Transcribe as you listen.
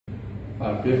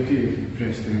RPF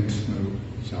President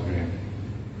Chaoren,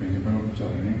 Irengbam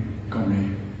Chaoren, Kami,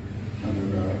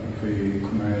 and we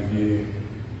Kunai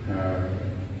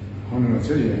Honor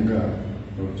Chilianga,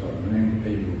 Chaoren,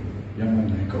 Abu, Yaman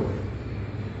Nako.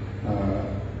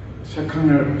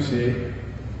 Second, say,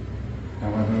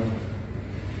 Amado,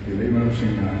 the labor of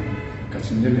Sina,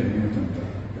 Katsindele,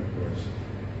 that was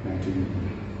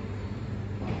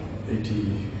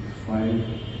 1985,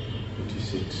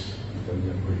 86.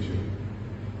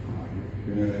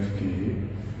 UNFK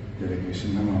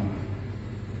delegation nama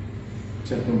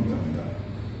chatum tanda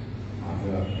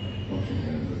ada working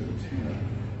thing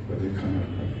but they cannot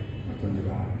attend the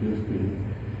PFP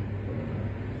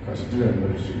consider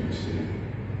emergency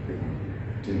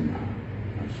team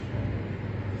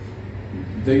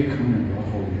they come and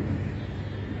hold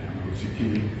CP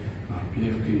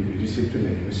PFP received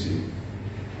legacy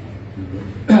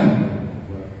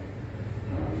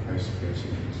Vice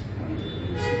President and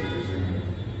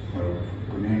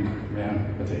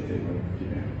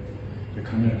the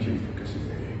camera came focus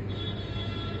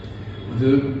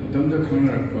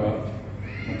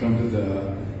the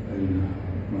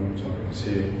camera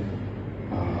say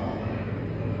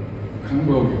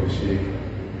Kango say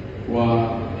wa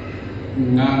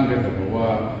Nanga the Boa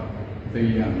the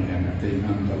young and the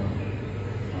Nanda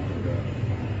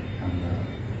and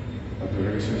the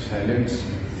direction silence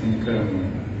think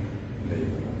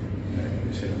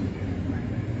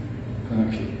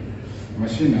Kanaki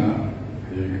Machina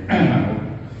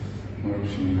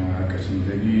Morusina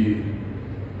Kasindagi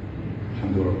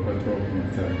Handor Patro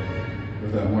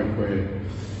with a Moikwe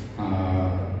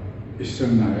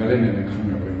Eastern Nagalan and the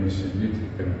Kanga Venice need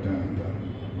Penatan,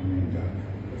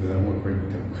 the Moikwe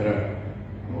Kara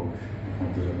of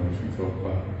the Morushin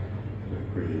Thopa, the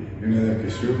Unida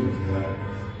Kishu, the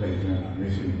later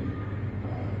amazing.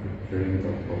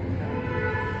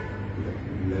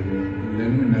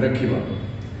 Narakiba,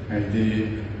 and the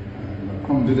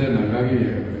come to the Nagagi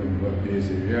base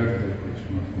area which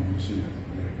must see.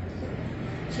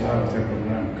 So, the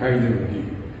program Kaidaki,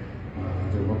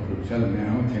 the work with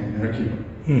Chalmano and Narakiba.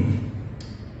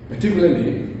 Particularly,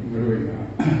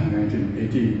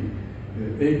 1980,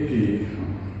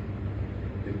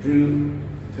 April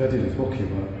 30th,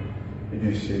 Hokiba, in a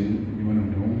scene, you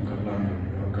know, Kaplan,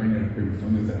 kind of people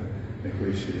under that.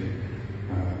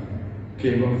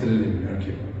 Came out of the living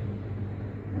archive.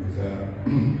 And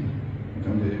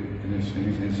the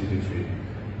initiative free,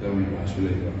 the only was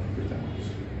later with us.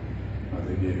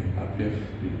 They gave RPF,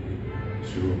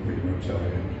 through pretty much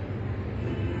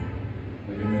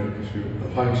the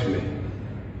Huxley,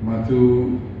 Matu,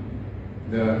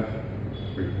 the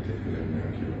particular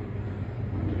archive.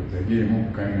 And the game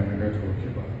of kind of a network.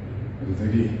 And the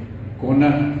game,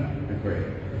 Kona,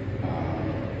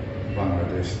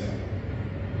 Bangladesh.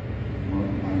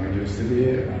 Bangladesh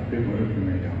today, people have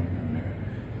made down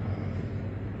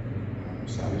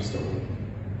service to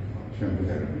film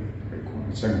there.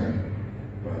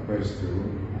 But first to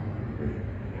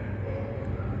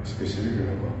specifically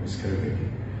about this Karabaki,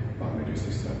 Bangladesh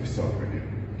is service to already.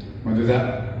 But to that,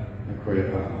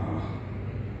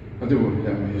 I do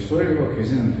have historical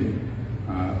occasionally,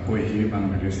 we hear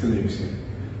Bangladesh lives in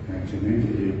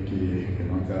 1998,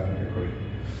 cannot that.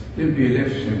 In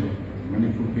PLF,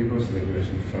 Manipur People's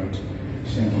Liberation Front,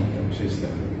 same of them sister.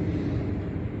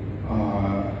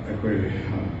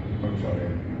 I'm sorry,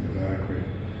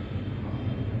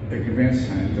 agreement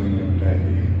signed on the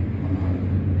diary on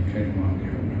came on the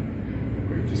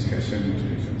great discussion with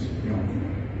reasons beyond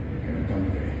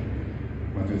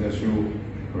but that's true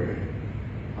where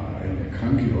in the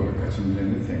country or custom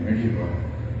anything, maybe about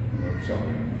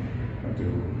sorry,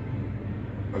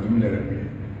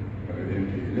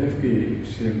 Lefty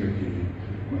Silverkey,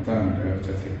 Matan,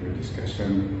 the discussion,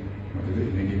 the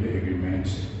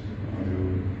agreements,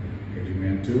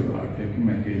 agreement to our taking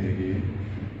my gate,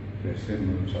 the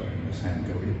same sorry, the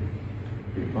scientific.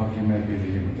 We parking my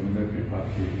gate, the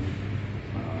parking,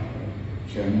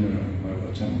 Channel,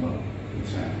 Chamba, the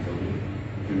scientific,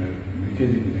 the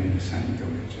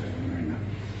scientific.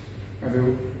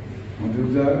 Although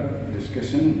the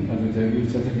discussion, there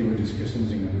is a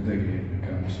discussions in the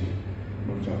currency.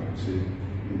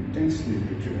 Intensely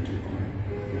patriotic point.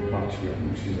 The parts were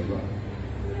much about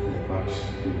the parts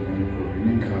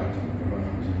in card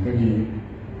and the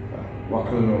walk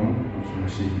alone, as you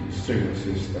see, struggles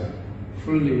that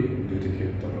fully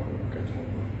dedicated to our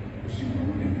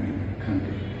in the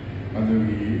country. Other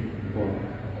we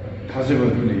Kazaba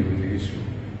to live the issue,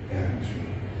 and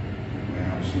I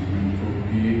have seen to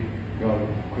be your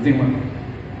Kudima,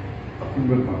 a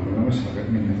Kumba Pamela, Sagat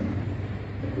Minata.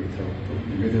 We talk to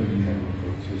the middle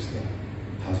sister,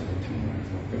 has a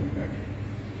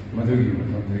Mother, you were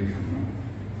not very common.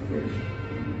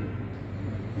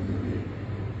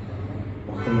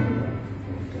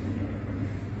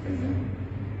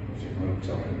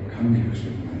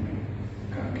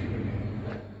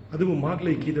 Adu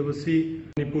Markley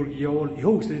Kidavasi, Nipur Yol,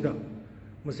 Hosida,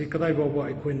 Masikatai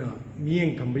Baba Equina,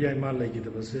 Ming Tambia Malay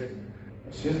Kidavasi.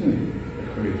 Certainly,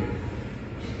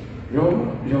 Yol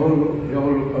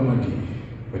Amagi,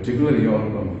 particularly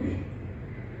Yol Amagi.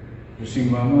 You sing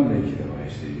Mama Lake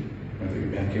Kidavasi, and the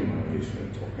Yakima is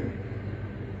talking.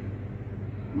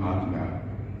 Marna,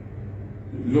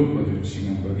 look at the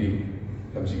singing buggy,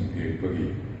 something big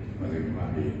buggy, Mother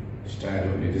Mabi,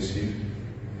 style of leadership,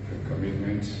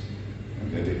 commitment,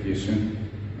 and dedication,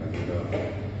 and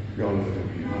the all of the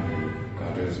people,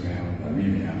 Carter's man,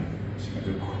 Amimia,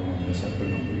 Simatu Kong, the Sapper of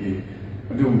Buggy,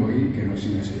 and the Buggy can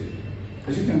also say,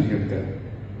 as you can hear that,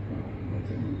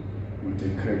 what they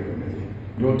crack on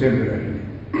it, no temporary,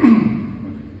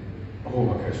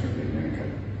 over cash of the American.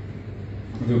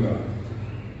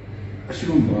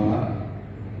 Assume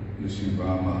you see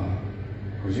Bama,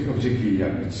 Hojiki,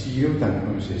 and CEO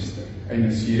Tango sister, and a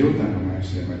CEO Tango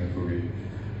sister,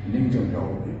 Ningdom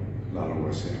Dog, Lalo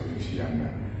was a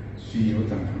younger, CEO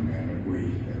Tango man, we,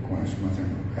 a Quansmatan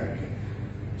Happy.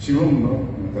 She won't know,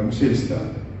 Madame Sister,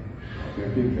 the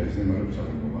big person of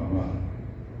Bama,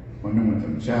 one of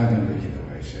them, Jadan, the kid of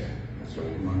I say, that's what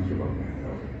among you about my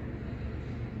love.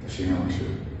 The singer I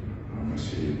must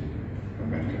see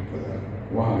America for that.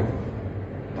 Why?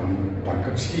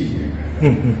 Takapski,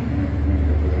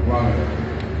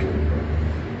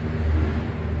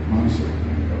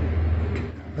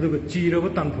 Aduga Chiro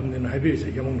Tanpum in Ibis,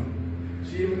 Yamuna.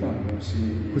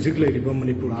 Music lady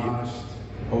Manipur.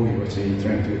 Oh, he was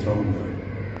trying to throw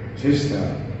sister,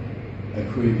 I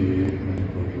could be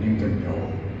in England,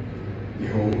 the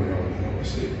whole world, I was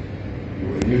saying. You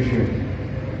were here.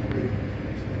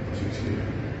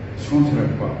 Swantra.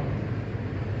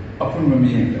 Upon my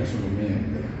meaning, that's what I mean.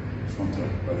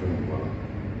 Contract, but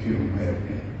few may have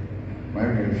been. My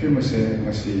few must say,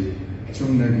 must see,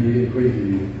 some nagi, quay,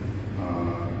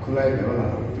 collide a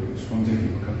lot of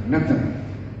spontaneous nothing.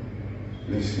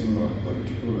 Listen,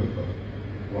 particular,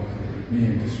 what me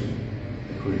and this way.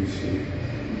 I could see,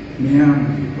 me and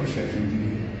the perception,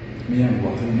 me and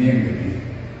what me and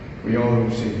we all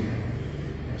say,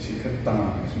 she cut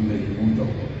down some lady window,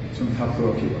 some top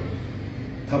rocky.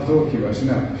 Taptoki was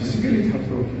not physically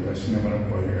Taptoki was never a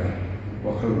boy.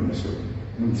 Walk alone, so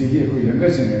Muntigi, who younger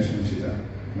generation,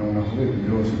 no, no,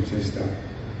 no, sister.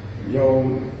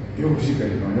 Yo,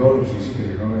 physically, no,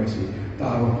 physically, no, I see,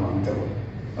 Taro,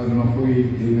 I don't know who we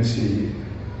didn't see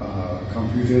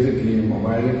computer game,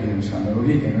 mobile games,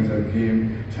 another game,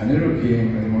 channel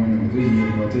game, and one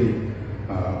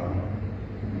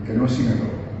cannot sing at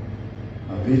all.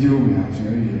 Video, we have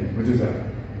seen what is that?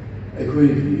 I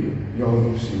could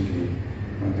Yellow City,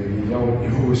 and the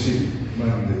Yellow City,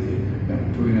 Madame the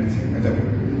doing anything, Madame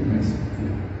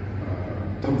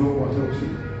Togo Water,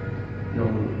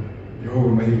 Yellow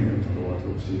Medium to the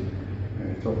Water,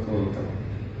 talk all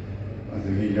and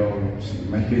the Yellow City,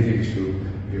 my kids to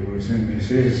the send me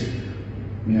says,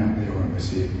 me and the one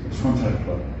see, Swantra,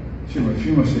 she was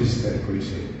famous sister, I could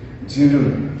say,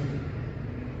 generally,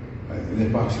 the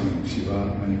Paxman, Shiva,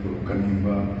 Manipur,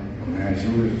 Kanimba. I was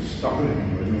stopping in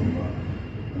the room,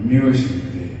 music,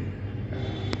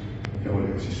 the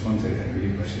was wanted and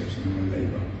really perception of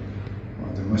labor.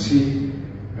 The Masi,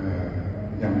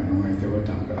 Yaman, they were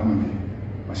down to Amani.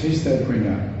 My sister,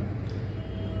 Quina,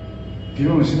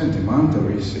 people was in a demand of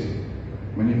race,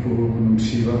 Manipur,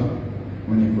 Shiva,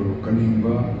 Manipur,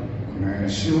 Kanimba, Kunai,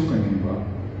 Shiva Kanimba.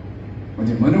 When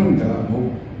the Manunda,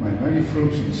 my very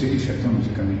fruits in city settlements,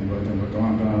 Kanimba, the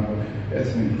Madonna,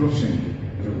 ethnic groups in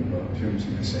films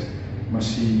in the set.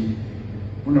 Masi,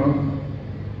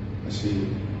 Masi,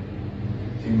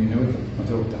 think we know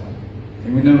Matota.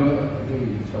 Think we never do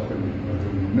talk about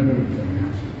never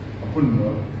come upon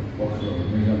walk along,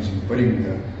 millions in putting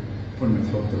the Pun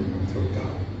thought of Matota.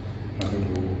 Other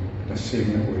the same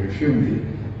way filmed it,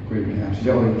 we have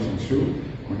yellows and shoe.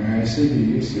 When I say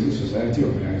the civil society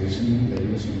organization, they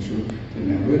use in shoe, they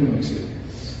never know say.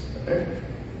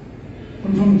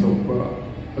 Pun talk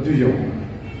about a young.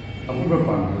 I'm going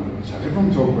to say, I'm going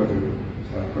to talk about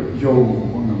yo,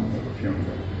 one of the film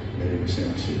that they say,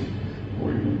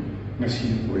 we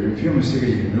film a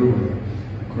series in Europe,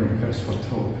 Korean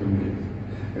photo film.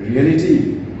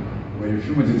 Reality, where you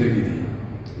film a detective,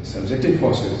 subjective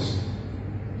forces,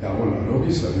 the whole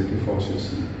local subjective forces,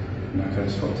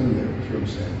 Nakas photo, the film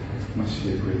said, must be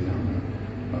a great number.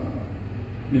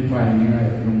 Nipai Ningai,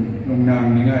 Nunang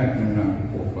Ningai, Nunang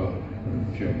over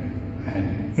film.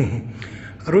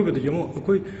 ꯑꯔꯣꯏꯕꯗ ꯌꯦꯡꯉꯣ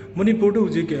ꯑꯩꯈꯣꯏ ꯃꯅꯤꯄꯨꯔꯗ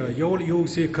ꯍꯧꯖꯤꯛ ꯌꯥꯎꯜ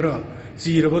ꯏꯍꯧꯁꯦ ꯈꯔ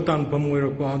ꯖꯤꯔꯕ ꯇꯥꯟꯐꯝ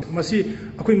ꯑꯣꯏꯔꯛꯄ ꯃꯁꯤ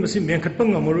ꯑꯩꯈꯣꯏ ꯃꯁꯤ ꯃꯦꯟꯈꯠꯄ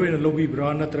ꯉꯝꯃꯔꯣꯏꯅ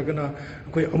ꯂꯧꯕꯤꯕ꯭ꯔꯥ ꯅꯠꯇ꯭ꯔꯒꯅ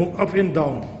ꯑꯩꯈꯣꯏ ꯑꯃꯨꯛ ꯑꯞ ꯑꯦꯟ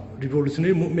ꯗꯥꯎꯟ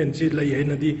ꯔꯤꯚꯣꯂꯨꯁꯅꯔꯤ ꯃꯨꯚꯃꯦꯟꯁꯤ ꯂꯩ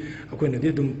ꯍꯥꯏꯅꯗꯤ ꯑꯩꯈꯣꯏꯅꯗꯤ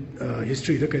ꯑꯗꯨꯝ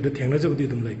ꯍꯤꯁꯇ꯭ꯔꯤꯗ ꯀꯩꯗ ꯊꯦꯡꯅꯖꯕꯗꯤ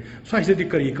ꯑꯗꯨꯝ ꯂꯩ ꯁ꯭ꯋꯥꯏꯁꯤꯗꯗꯤ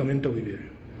ꯀꯔꯤ ꯀꯃꯦꯟ ꯇꯧꯕꯤꯕꯤꯔꯦ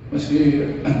ꯃꯁꯤ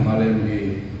ꯃꯥꯂꯦꯝꯒꯤ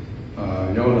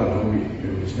ꯌꯥꯎꯜ ꯂꯥꯟꯍꯧꯒꯤ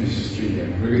ꯔꯤꯚꯣꯂꯨꯁꯅꯔꯤ ꯍꯤꯁꯇ꯭ꯔꯤ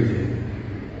ꯌꯦꯡꯂꯒꯗꯤ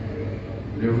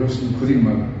ꯔꯤꯚꯣꯂꯨꯁꯟ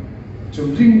ꯈꯨꯗꯤꯡꯃꯛ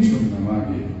ꯆꯨꯝꯗ꯭ꯔꯤꯡ ꯆꯨꯝꯅ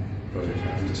ꯃꯥꯒꯤ ꯄ꯭ꯔꯣꯖꯦꯛ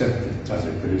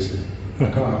ꯆꯠꯊꯔꯤꯁꯦ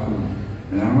ꯑꯀꯥ ꯑꯀꯨꯝ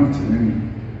ꯃꯌꯥꯝ ꯑꯃ ꯊꯦꯡꯅꯅꯤ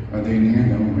ꯑꯗꯩ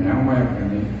ꯅꯤꯡꯍꯟꯅꯕ ꯃꯌꯥꯝ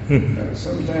ꯃꯥꯌꯣꯛꯅꯅꯤ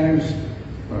sometimes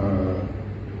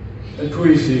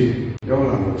ꯑꯩꯈꯣꯏꯁꯤ ꯌꯥꯎꯜ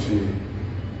ꯂꯥꯟꯍꯧꯁꯤ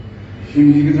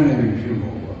ꯍꯤꯡꯈꯤꯒꯗ꯭ꯔꯥ ꯍꯥꯏꯕꯒꯤ ꯐꯤꯕꯝ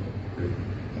ꯐꯥꯎꯕ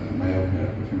ꯑꯩꯈꯣꯏ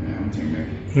ꯃꯥꯌꯣꯛꯅꯔꯛꯄꯁꯨ ꯃꯌꯥꯝ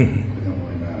ꯊꯦꯡꯅꯔꯤ ꯈꯨꯗꯝ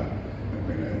ꯑꯣꯏꯅ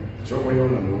ꯑꯩꯈꯣꯏꯅ ꯑꯆꯧꯕ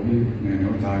ꯌꯥꯎꯜ ꯂꯥꯟꯍꯧꯒꯤ ꯃꯦꯟ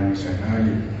ꯇꯥꯔꯤ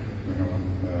ꯆꯥꯏꯅꯥꯒꯤ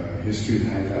ꯍꯤꯁꯇ꯭ꯔꯤꯗ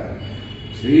ꯍꯥꯏꯇꯥꯔꯦ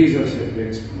series of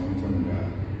setbacks ꯃꯇꯨꯡꯗ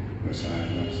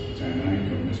China's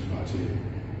Communist Party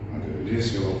under the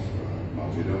leadership of Mao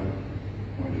Zedong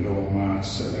on long march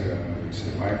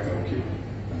survive tauki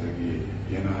adagi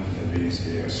yana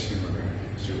base ashimaga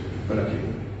so paraki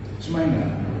sumaina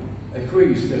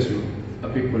aikoi istasu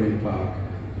apikole park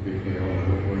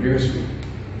apikole leadership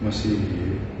masi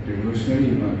revolutionary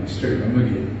history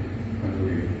amagi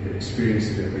adagi experience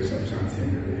the place of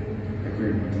something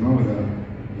aikoi matamada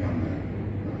yamna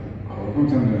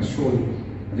awamtana show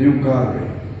Adiyong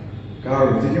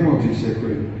karo, tiki mo kisi ko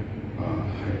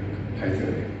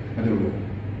haitare. Ado,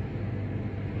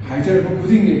 haitare ko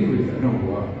kuding ko ano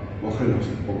wa wakal lang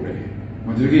sa pogre.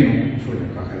 Madulgi mo show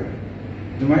yung kakare.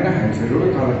 Dumay na haitare ro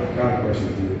karo ko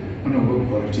siya di ano ba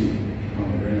quality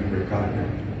ang rin ko karo.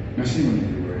 Nasi mo ni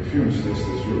ko film stage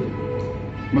show.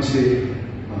 Masi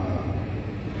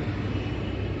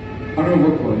ano ba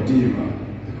quality ma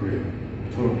ko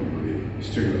thoro ko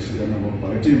struggle sila na ba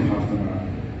quality ma half na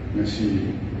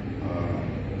nasi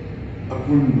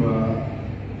apunba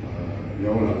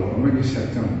yaula lo amagi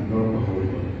saktam lo ko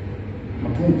hoibo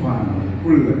mapung pan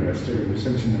kulla struggle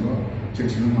section no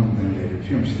section no man de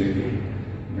film stage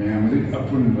me amadi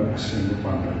apunba asen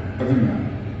pan aduna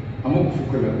amuk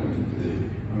fukala ko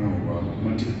de ano ba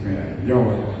mantik me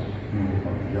yawa no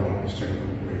ba yawa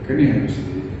struggle kani hai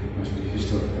must be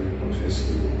historical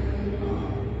process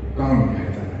kanon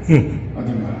heta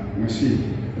aduna nasi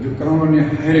adu kanon ni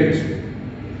haire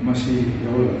masih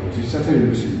yawl sisata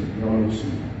yusin yawl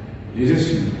yusin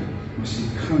yesus masih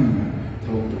khamna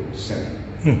thok set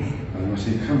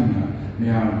masih khamna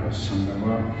miyam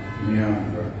sangama miyam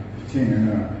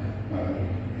thingana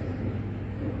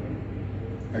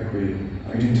akoi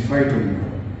identify to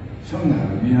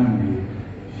samna miyam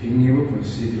hingiwo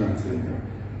konsi glantsena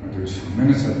adu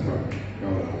samena satwa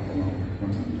yawl kono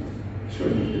kontanda so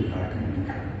you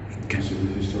can so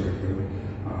the historical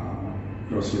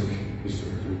process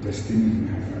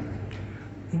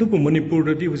ꯑꯗꯨꯕꯨ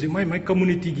ꯃꯅꯤꯄꯨꯔꯗꯗꯤ ꯍꯧꯖꯤꯛ ꯃꯥꯏ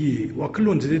ꯀꯝꯃꯨꯅꯤꯇꯤꯒꯤ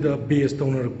ꯋꯥꯈꯜꯂꯣꯟꯁꯤꯗ ꯕꯦꯁ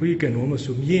ꯇꯧꯅꯔꯛꯄꯒꯤ ꯀꯩꯅꯣ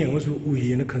ꯑꯃꯁꯨ ꯃꯤꯠꯌꯦꯡ ꯑꯃꯁꯨ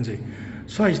ꯎꯏꯌꯦꯅ ꯈꯟꯖꯩ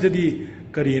ꯁ꯭ꯋꯥꯏꯁꯤꯗꯗꯤ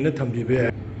ꯀꯔꯤꯅ ꯊꯝꯕꯤꯕ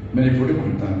ꯌꯥꯏ ꯃꯅꯤꯄꯨꯔꯗ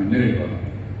ꯈꯨꯟꯇꯥꯃꯤꯟꯅꯔꯤꯕ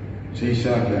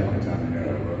ꯆꯍꯤꯆꯥ ꯀꯌꯥ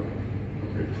ꯈꯨꯟꯇꯥꯃꯤꯟꯅꯔꯕ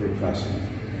ꯑꯩꯈꯣꯏ ꯐꯨꯔꯨꯞ ꯀ꯭ꯂꯥꯁꯁꯤꯡ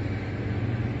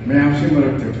ꯃꯌꯥꯝꯁꯤ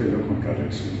ꯃꯔꯛꯇ ꯊꯣꯛꯏꯕ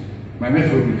ꯀꯣꯟꯇ꯭ꯔꯥꯗꯤꯛꯁꯟ ꯃꯥꯏ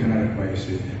ꯐꯨꯔꯨꯞꯀꯤ ꯈꯟꯅꯔꯛꯄ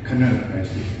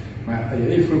ꯍꯥꯏꯁꯤ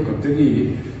ꯑꯩ ꯐꯨꯔꯨꯞ ꯈꯛꯇꯒꯤ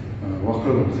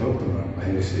ꯋꯥꯈꯜꯂꯣꯟ ꯊꯕꯛ ꯇꯧꯅꯔꯛꯄ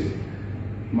ꯍꯥꯏꯕꯁꯤ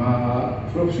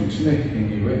ꯐꯨꯔꯨꯞꯁꯤꯡꯁꯤꯅ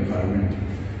ꯍꯤꯡꯉꯤꯕ ꯏꯟꯚꯥꯏꯔꯣꯟꯃꯦꯟꯠ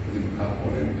ꯑꯗꯨ ꯃꯈꯥ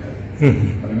ꯄꯣꯜꯂꯦꯅ ꯈꯜꯂꯤ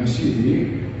ꯑꯗꯨ ꯉꯁꯤꯗꯤ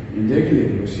ꯏꯟꯗꯤꯌꯥꯒꯤ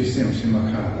ꯂꯩꯔꯤꯕ ꯁꯤꯁꯇꯦꯝꯁꯤ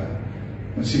ꯃꯈꯥꯗ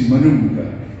ꯃꯁꯤ ꯃꯅꯨꯡꯗ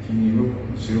ꯍꯤꯡꯉꯤꯕ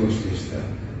ꯖꯤꯔꯣ ꯁ꯭ꯄꯦꯁꯇ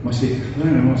ꯃꯁꯤ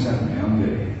ꯈꯪꯅꯅꯕ ꯃꯆꯥꯛ ꯃꯌꯥꯝ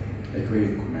ꯂꯩ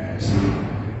ꯑꯩꯈꯣꯏ ꯈꯨꯟꯅꯥꯏ ꯑꯁꯤ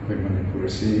ꯑꯩꯈꯣꯏ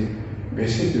ꯃꯅꯤꯄꯨꯔ ꯑꯁꯤ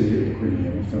ꯕꯦꯁꯤꯛꯇꯗꯤ ꯑꯩꯈꯣꯏꯅ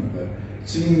ꯌꯦꯡꯕ ꯃꯇꯝꯗ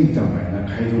ꯆꯤꯡ ꯇꯝ ꯍꯥꯏꯅ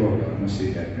ꯈꯥꯏꯗꯣꯛꯑꯒ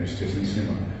ꯃꯁꯤꯒꯤ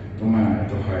ꯑꯦꯗꯃꯤꯅꯤꯁꯇ꯭ꯔꯦꯁꯟꯁꯤꯃ ꯇꯣꯉꯥꯟꯅ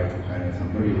ꯇꯣꯈꯥꯏꯅ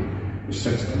ꯊꯝꯕꯒꯤ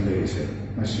ꯏꯁꯇ꯭ꯔꯛꯆꯔ ꯑꯃ ꯂꯩꯔꯤꯁꯦ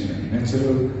ꯃꯁꯤꯅ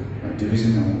ꯅꯦꯆꯔꯦꯜ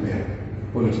ꯗꯤꯕꯤꯖꯟ ꯑꯃ ꯂꯩ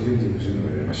political division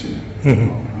of machine.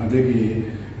 Adagi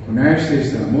United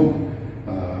States amok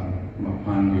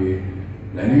mapangi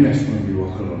learning lesson bi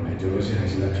wakhalon hai jelosi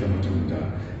has lecture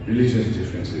matumda religious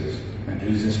differences and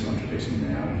religious contradiction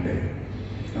me amle.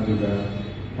 Aduga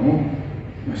amok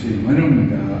machine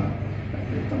manumda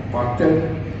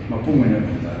paktel mapumanya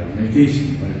banda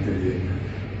meditation parateli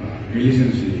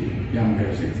religion si yang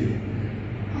persecti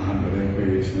bada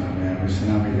koi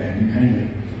Islamic learning hai ne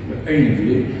but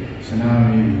ainly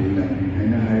Sanami learning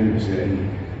haina hai se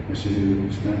masi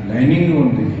learning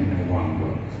on the hina wangba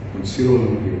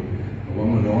consider you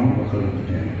wang lon bakal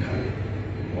ne khai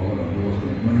wang lon bakal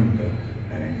manunda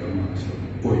Irengbam so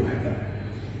boy bhata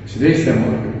sidai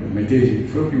samo meditation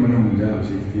propi manunda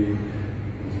sikti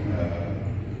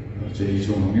jei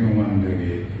so ngi man de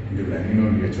ge learning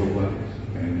on ge choba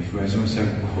and influence sa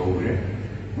khore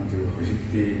matu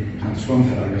hojikti transform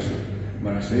tharaga so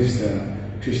mana sesta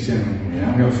Christian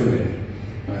yang sudah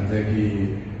dari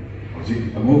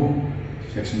ojek amuk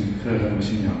section kerja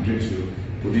mesin yang berikut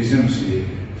Buddhism si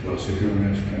philosophy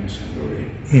of story.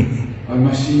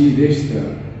 Almasi desta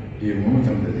ye moment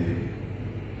of the day.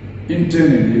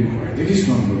 Internally quiet. It is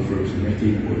not good for us to make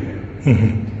it good.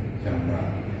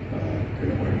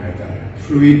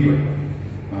 Fluid but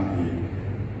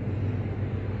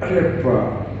Arepa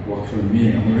walk from me,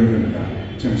 I'm living that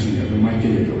Johnson of my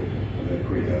kid that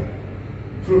creator.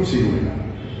 Fruit siguna.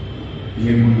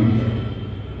 Yemun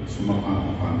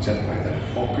Sumapa chat by that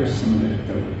focus and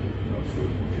the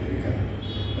fruit.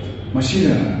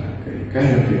 Machina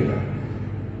Kaya Peda.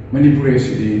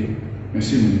 Manipulation,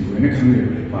 Machine Manipulation, and a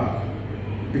camera park.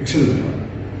 Pixel,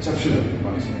 subsidiary,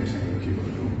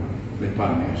 the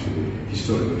partner should be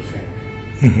historical fact.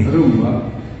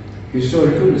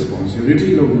 Historical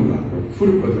responsibility,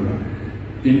 full product,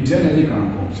 internally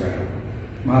composite,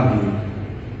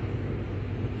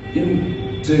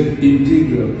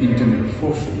 integral internal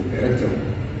force of the director,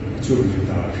 children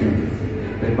that are filmed,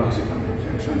 the Baxi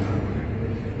composition.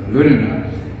 Lorena,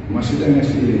 Macedonian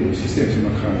systems in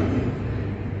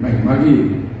Macari,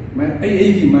 my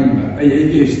AAD magna,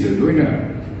 AAD is the Luna,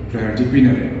 priority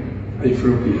binary. A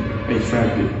floppy, a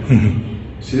fappy.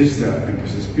 Sister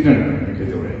emphasis binary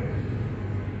category.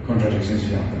 Contradictions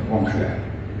one clear.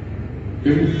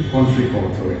 If conflict or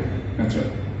toy, natural.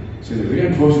 So very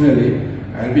unfortunately,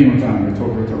 I'll be on time to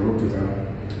talk with a look to the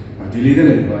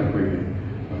deleted by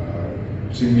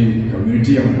Simi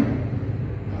community owner.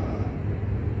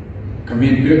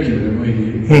 Community the way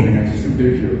organization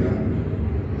that.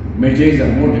 Majors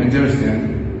are more dangerous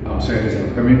than outsiders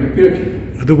of community.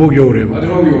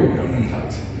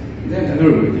 Then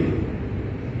another way,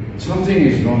 something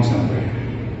is wrong somewhere.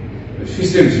 The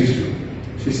system is issue.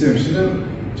 System is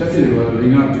just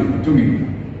doing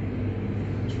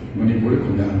Manipur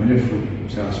Manipur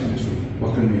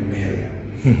what can be made?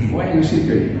 Why in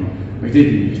secret? We did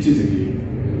it.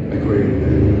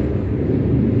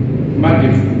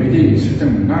 Maybe system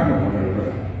not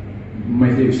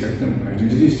maybe system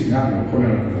identity not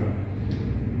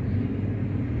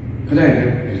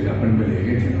is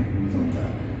unbelievable.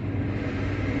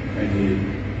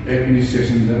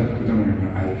 Administration the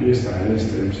IPS,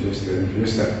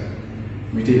 ISCOM,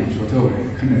 meeting of Soto,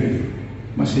 Canary,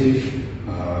 Massive,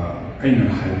 I know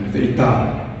how the data,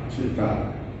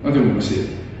 other massive,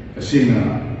 a singer,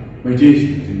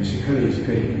 meditation, the Messicali is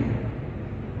getting.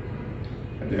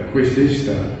 The question is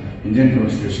the Indian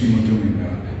Constitution in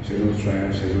several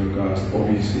tribes, several castes,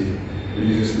 OBC,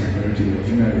 religious minority,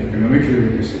 general economically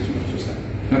representation of society.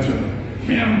 Natural,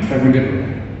 fragmented.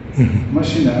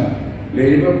 Machina,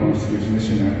 labor constitution is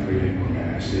not really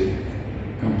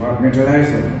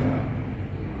compartmentalized.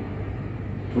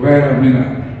 Together, Mina,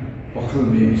 Okal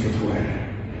beings of together.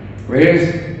 Whereas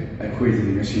I quit the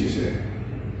machine,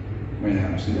 when I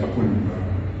was the opponent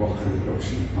of Okal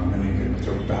Oxy, Pamaling, and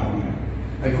Took down.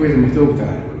 I quit them without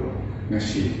that.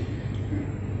 Nashi,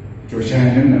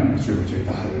 Georgian, so much I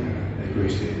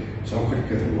quit it. So I could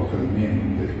get a walk on me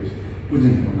and that was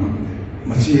wouldn't go on.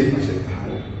 Machi, I said,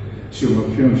 so a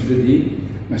film study,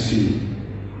 Nasi.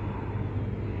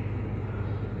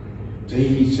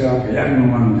 They chap, I have no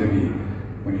one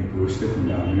when he posted from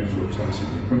down in the fruit house and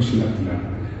the consulate.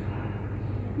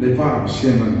 The part of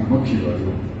Sherman Moki was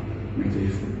make a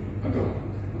food.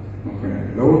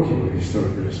 Low key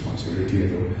historical responsibility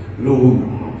at low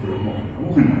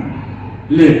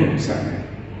labor side.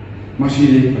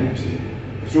 Machine pipes,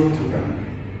 short to run.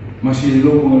 Machine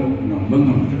low no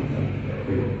bungum.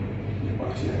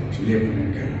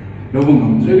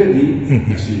 Lobong Legally,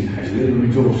 she has little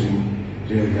rejoicing.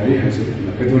 The guy has a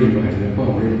Catholic has a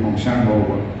power on Shango,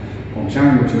 on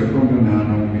Shango to the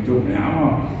Condonano, Mito Miama,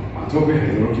 Atobe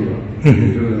Hydrokio, the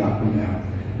Lapuna,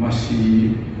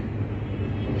 Masi,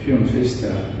 film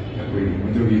sister, that we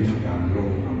do it and go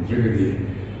on Brigady,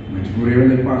 which we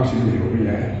really pass in the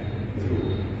Oria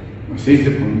to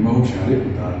sister from Mocha,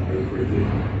 very quickly.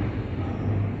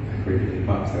 Quickly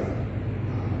pass that.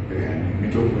 I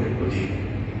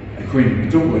couldn't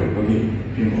do what I believe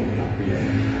people like me.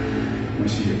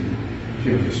 She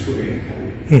was just way.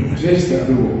 Sister,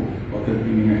 what could be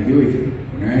I do it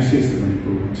when I sister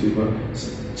when she was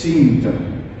seeing them.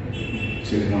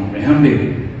 She was not behind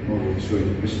or so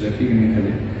it was the king in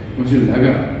Italy. Was it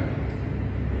Laga?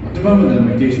 At the moment, the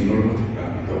meditation or what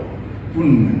Pun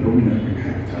and Romina can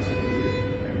have a task of